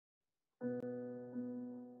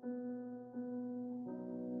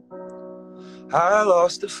I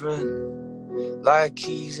lost a friend, like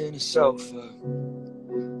keys in a sofa,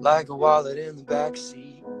 like a wallet in the back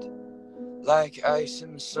seat, like ice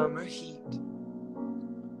in the summer heat.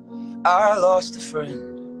 I lost a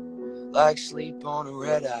friend, like sleep on a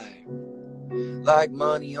red eye, like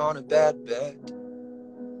money on a bad bet,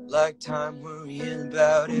 like time worrying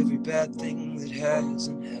about every bad thing that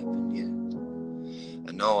hasn't happened yet.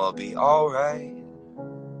 I know I'll be alright,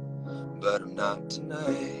 but I'm not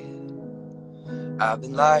tonight. I've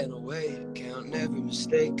been lying awake, counting every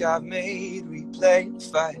mistake I've made, replaying the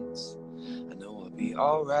fights. I know I'll be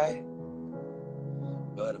alright,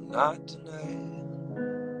 but I'm not tonight.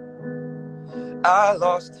 I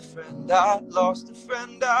lost a friend, I lost a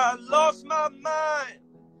friend, I lost my mind.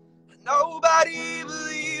 And nobody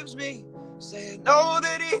believes me, saying no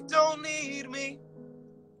that he don't need me.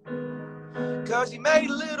 'Cause he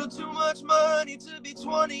made a little too much money to be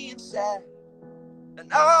 20 and sad.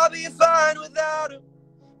 And I'll be fine without him,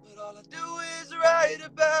 but all I do is write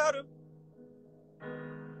about him.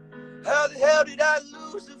 How the hell did I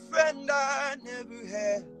lose a friend I never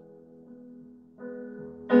had?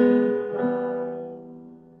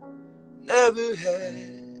 Never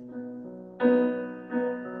had.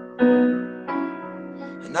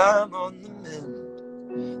 And I'm on the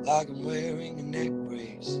mend, like I'm wearing a neck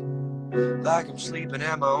brace, like I'm sleeping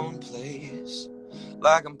at my own place,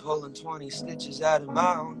 like I'm pulling 20 stitches out of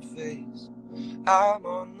my own face. I'm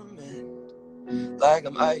on the mend, like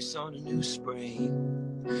I'm ice on a new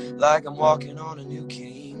spring, like I'm walking on a new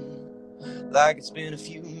king, like it's been a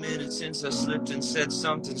few minutes since I slipped and said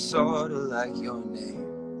something sorta like your name.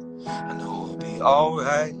 I know I'll be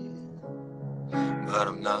alright, but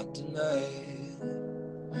I'm not tonight.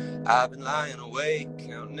 I've been lying awake,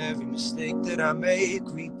 counting every mistake that I make,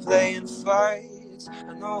 replaying fights.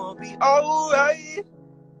 I know I'll be alright,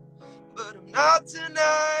 but I'm not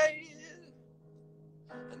tonight.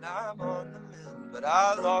 And I'm on the mend, but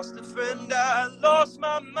I lost a friend, I lost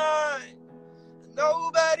my mind. And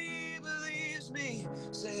nobody believes me,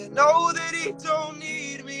 saying no that he don't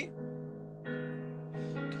need me.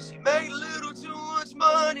 'Cause he made a little too much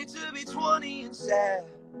money to be 20 and sad.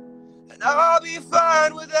 And I'll be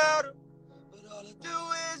fine without him, but all I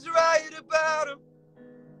do is write about him.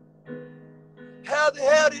 How the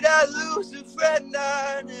hell did I lose a friend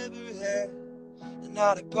I never had? And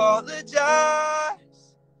I'd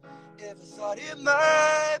apologize if I thought it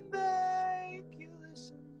might make you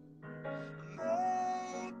listen,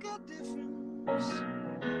 make a difference.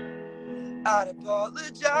 I'd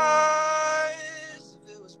apologize if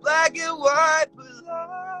it was black and white, but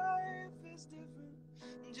life is different.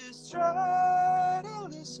 Just try to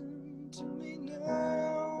listen to me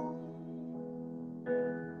now.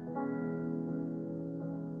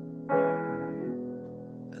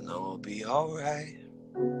 I know I'll be alright,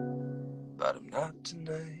 but I'm not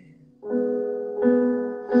tonight.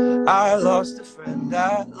 I lost a friend,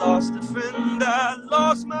 I lost a friend, I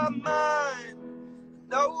lost my mind.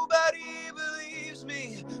 Nobody believes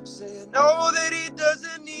me, saying no that he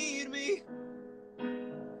doesn't need me.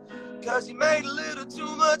 'Cause he made a little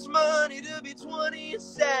too much money to be 20 and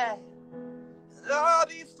sad. And I'll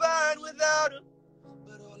be fine without him,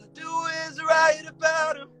 but all I do is write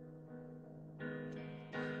about him.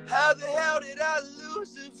 How the hell did I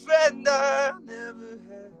lose a friend I never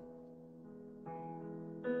had?